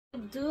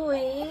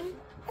doing?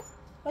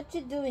 What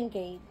you doing,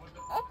 Gabe?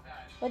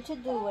 What you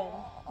doing?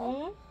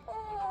 Hmm?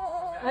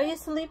 Are you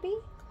sleepy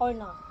or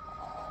not?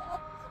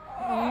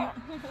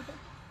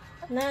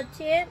 Not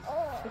yet?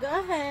 Go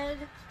ahead.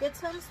 Get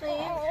some sleep.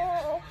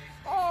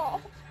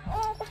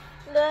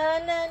 La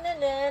la la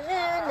la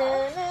la la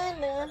la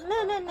la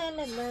la la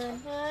la la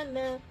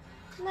la.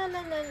 La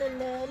la la la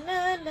la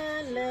la la la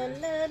la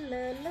la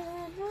la la.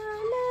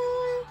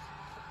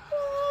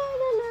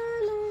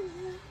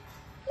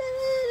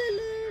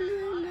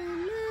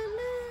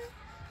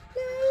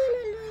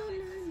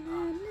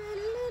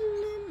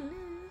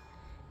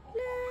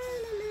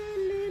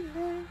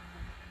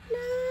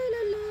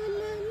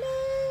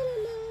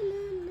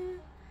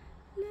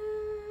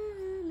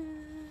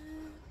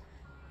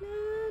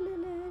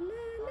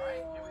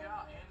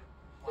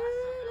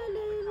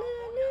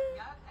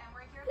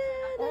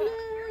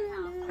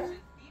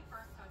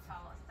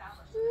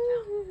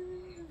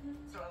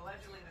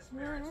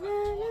 Spirits that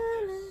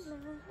love this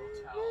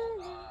hotel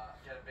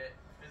get a bit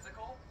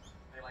physical.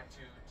 They like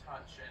to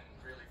touch and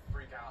really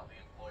freak out the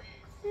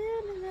employees.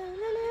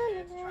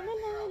 It's trying to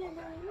figure out what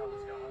the hell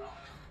is going on.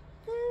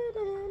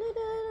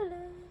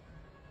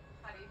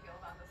 How do you feel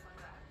about this one,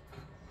 Zach?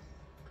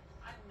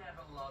 I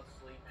never loved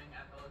sleeping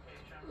at the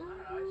location. I don't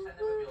know, I just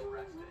never feel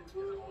rested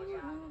because I'm always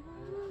like,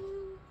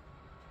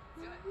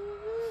 Do it.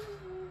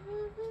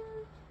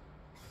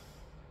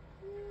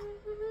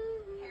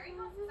 Harry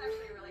House is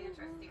actually a really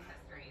interesting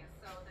history.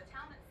 So the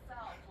town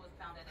itself was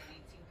founded in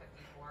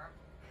 1854.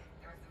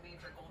 There was a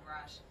major gold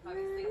rush.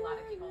 Obviously, a lot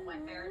of people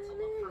went there to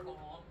look for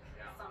gold.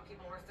 Yeah. Some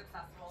people were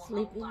successful.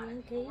 Sleeping, a lot of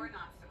people okay? were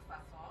not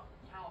successful.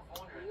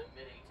 California in the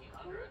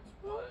mid-1800s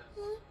was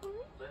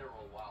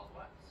literal Wild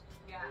West.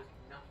 Yeah. There was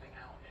nothing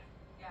out here.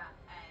 Yeah,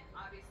 and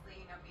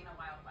obviously, being a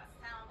Wild West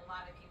town, a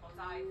lot of people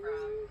died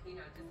from,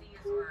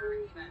 disease or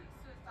even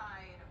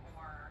suicide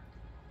or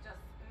just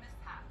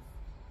mishaps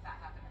that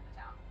happened in the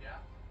town. Yeah.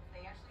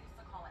 They actually used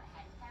to call it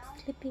Hen Town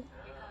Sleepy.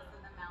 because of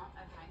the amount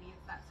of hangings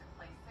that took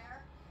place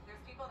there.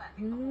 There's people that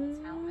think the whole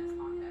town is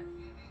haunted,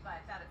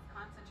 but that it's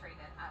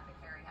concentrated at the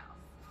Carey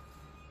House.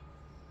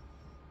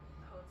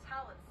 The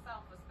hotel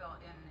itself was built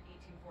in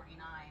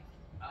 1849.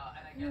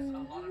 And I guess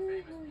a lot of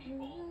famous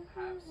people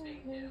have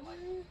stayed here, like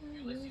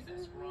Ulysses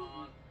S.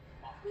 Grant,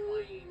 Mark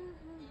Twain,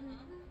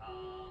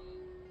 some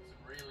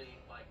really,